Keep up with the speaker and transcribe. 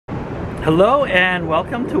Hello and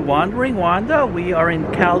welcome to Wandering Wanda. We are in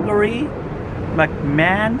Calgary,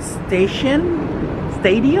 McMahon Stadium.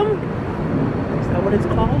 Is that what it's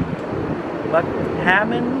called?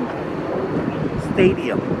 McMahon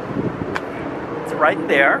Stadium. It's right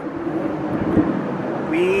there.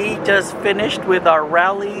 We just finished with our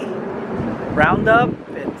rally roundup.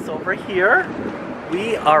 It's over here.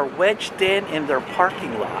 We are wedged in their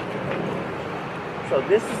parking lot. So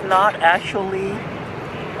this is not actually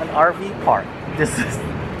an RV park. This is,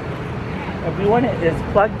 everyone is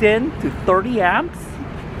plugged in to 30 amps.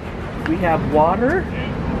 We have water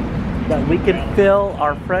that we can fill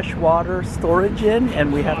our fresh water storage in,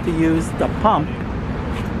 and we have to use the pump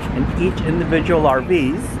in each individual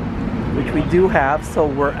RVs, which we do have. So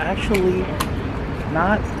we're actually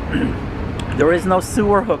not, there is no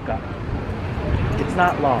sewer hookup. It's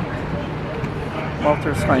not locked.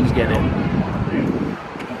 Walter's trying to get in.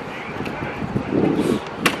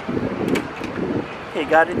 Okay,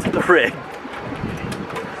 got into the rig.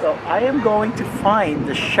 So I am going to find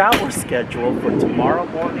the shower schedule for tomorrow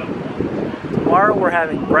morning. Tomorrow we're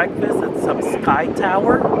having breakfast at some sky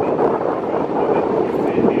tower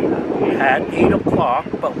at 8 o'clock,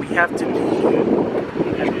 but we have to be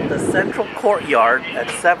at the central courtyard at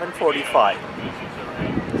 7:45.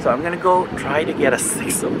 So I'm gonna go try to get a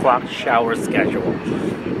 6 o'clock shower schedule.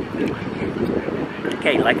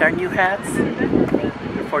 Okay, like our new hats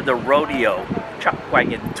for the rodeo chuck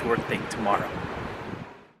wagon tour thing tomorrow.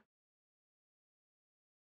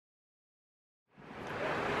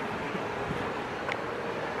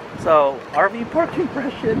 So RV park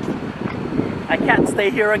impressions. I can't stay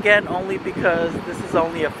here again only because this is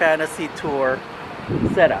only a fantasy tour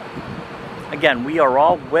setup. Again, we are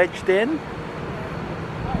all wedged in,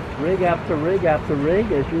 rig after rig after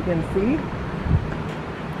rig, as you can see.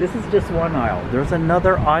 This is just one aisle. There's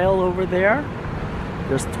another aisle over there.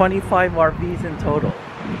 There's 25 RVs in total.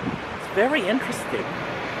 It's very interesting.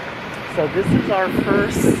 So this is our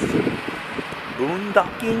first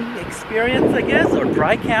boondocking experience, I guess, or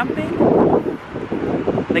dry camping.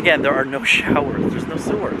 And again, there are no showers. There's no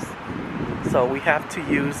sewers. So we have to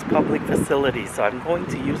use public facilities. So I'm going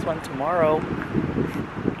to use one tomorrow.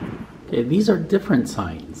 Okay, these are different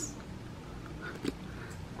signs.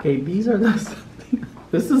 Okay, these are the...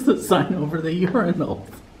 This is the sign over the urinals.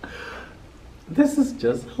 This is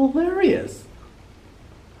just hilarious.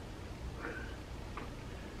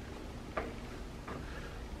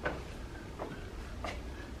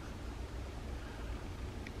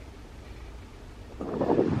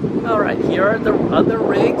 Alright, here are the other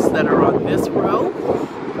rigs that are on this row.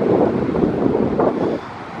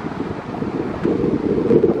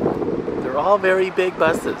 They're all very big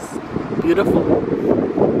buses. Beautiful.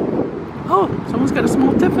 Oh, someone's got a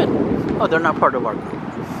small tiffin. Oh, they're not part of our group.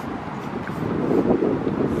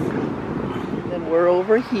 Then we're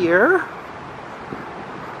over here.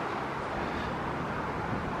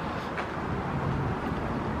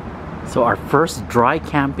 So our first dry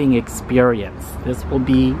camping experience. This will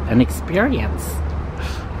be an experience.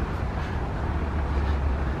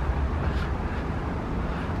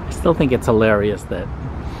 I still think it's hilarious that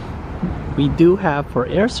we do have, for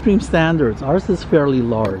Airstream standards, ours is fairly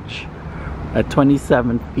large at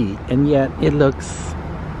 27 feet, and yet it looks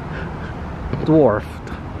dwarfed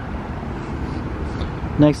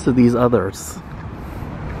next to these others.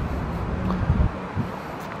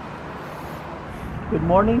 Good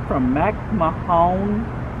morning from McMahon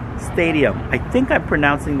Stadium. I think I'm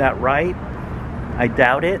pronouncing that right. I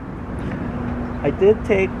doubt it. I did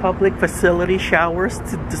take public facility showers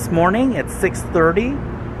this morning at 6:30.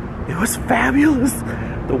 It was fabulous.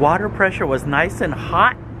 The water pressure was nice and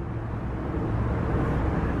hot,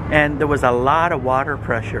 and there was a lot of water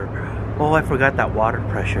pressure. Oh, I forgot that water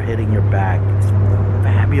pressure hitting your back. It's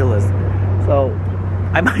fabulous. So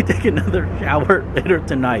I might take another shower later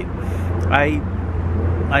tonight.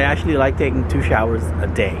 I actually like taking 2 showers a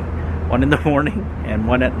day. One in the morning and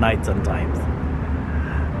one at night sometimes.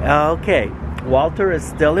 Okay, Walter is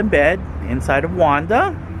still in bed inside of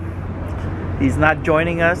WandA. He's not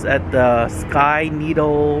joining us at the Sky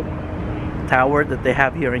Needle Tower that they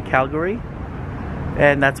have here in Calgary.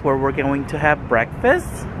 And that's where we're going to have breakfast.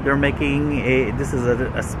 They're making this is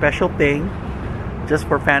a special thing just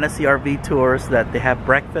for fantasy RV tours, that they have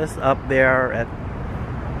breakfast up there at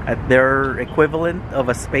their equivalent of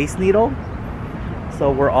a Space Needle.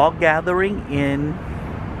 So we're all gathering in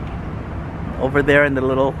over there in the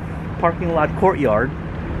little parking lot courtyard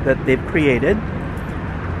that they've created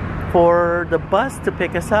for the bus to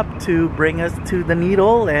pick us up to bring us to the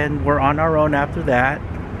Needle, and we're on our own after that.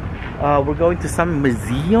 We're going to some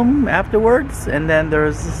museum afterwards, and then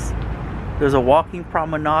there's There's a walking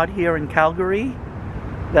promenade here in Calgary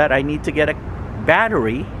that I need to get a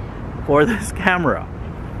battery for this camera.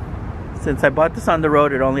 Since I bought this on the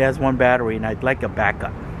road, it only has one battery and I'd like a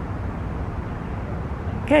backup.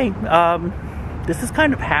 Okay, this is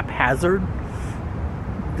kind of haphazard.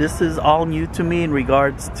 This is all new to me in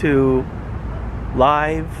regards to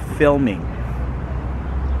live filming.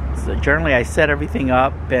 So generally I set everything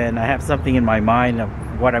up and I have something in my mind of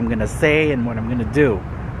what I'm gonna say and what I'm gonna do.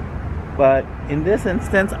 But in this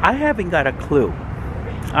instance, I haven't got a clue.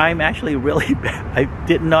 I'm actually really bad. I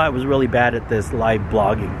didn't know I was really bad at this live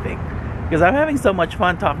blogging thing. Because I'm having so much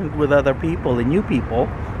fun talking with other people and new people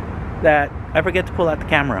that I forget to pull out the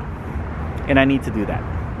camera. And I need to do that.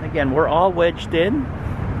 Again, we're all wedged in.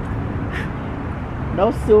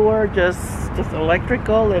 No sewer, just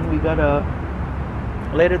electrical, and we gotta,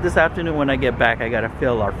 later this afternoon when I get back, I gotta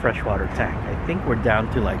fill our freshwater tank. I think we're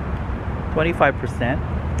down to like 25%.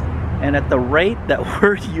 And at the rate that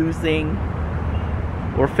we're using,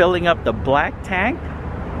 we're filling up the black tank,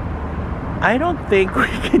 I don't think we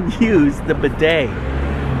can use the bidet.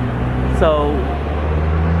 So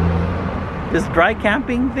this dry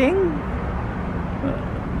camping thing,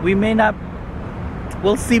 we may not,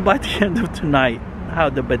 we'll see by the end of tonight how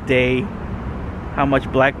the bidet, how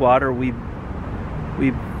much black water we've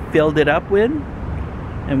filled it up with,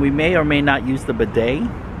 and we may or may not use the bidet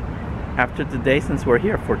after today since we're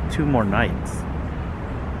here for 2 more nights.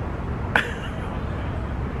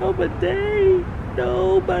 No bidet,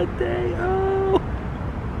 no bidet, oh,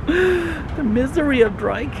 the misery of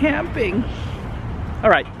dry camping. All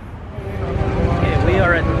right. We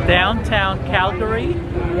are in downtown Calgary.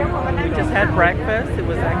 We just had breakfast. It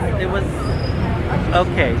was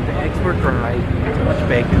okay. The eggs were dry, too much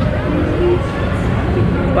bacon,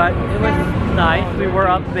 but it was nice. We were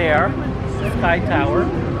up there, Sky Tower,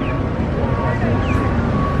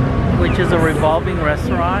 which is a revolving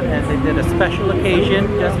restaurant, and they did a special occasion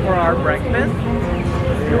just for our breakfast.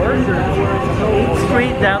 8th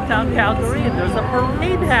Street, downtown Calgary, and there's a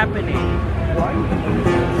parade happening.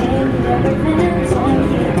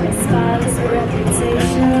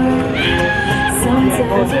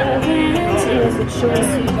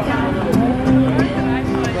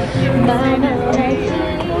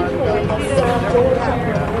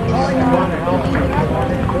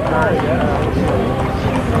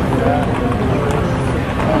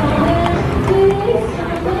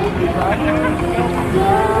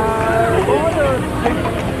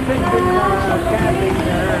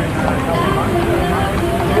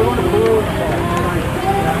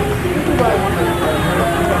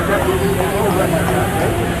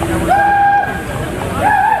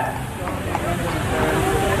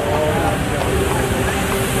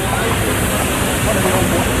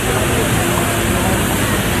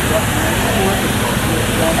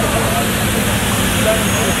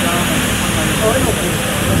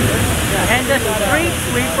 And the street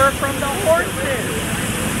sweeper from the horses.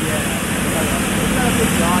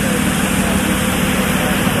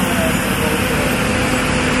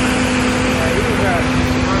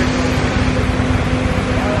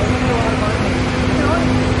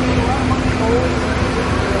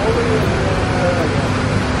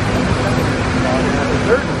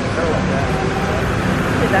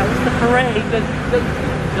 That was the parade.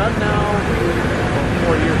 Done now.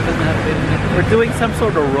 4 years doesn't have been. We're doing some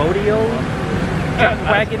sort of rodeo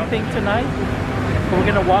wagon thing tonight. We're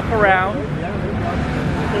gonna walk around,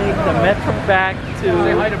 take the metro back to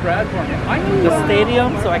Say hi to Brad for me. the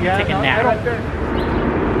stadium so I can take a nap.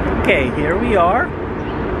 Okay, here we are.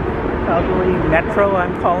 Calgary Metro,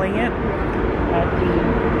 I'm calling it. At the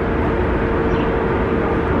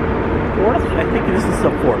 4th, I think this is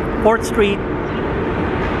the 4th Street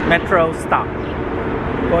Metro stop.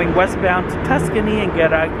 Going westbound to Tuscany and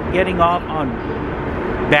getting off on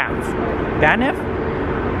Banff. Banff?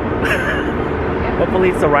 Hopefully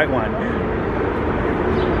it's the right one.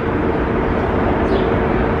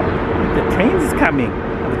 The train is coming.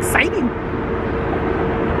 How exciting!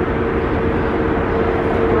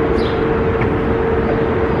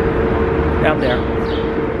 Down there,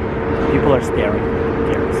 people are staring.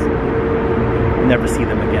 Who cares? You'll never see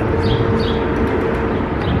them again.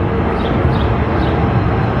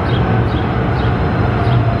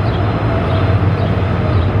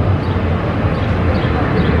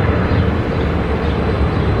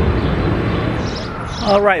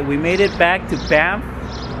 Alright, we made it back to Banff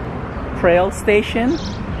Trail Station,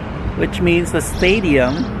 which means the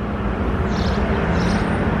stadium.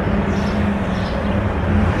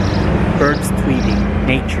 Birds tweeting,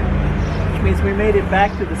 nature. Which means we made it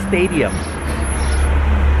back to the stadium.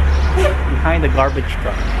 Behind the garbage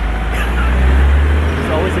truck.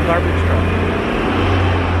 always a garbage truck.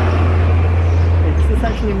 It just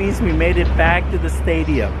essentially means we made it back to the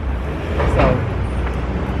stadium. So,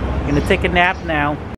 I'm gonna take a nap now.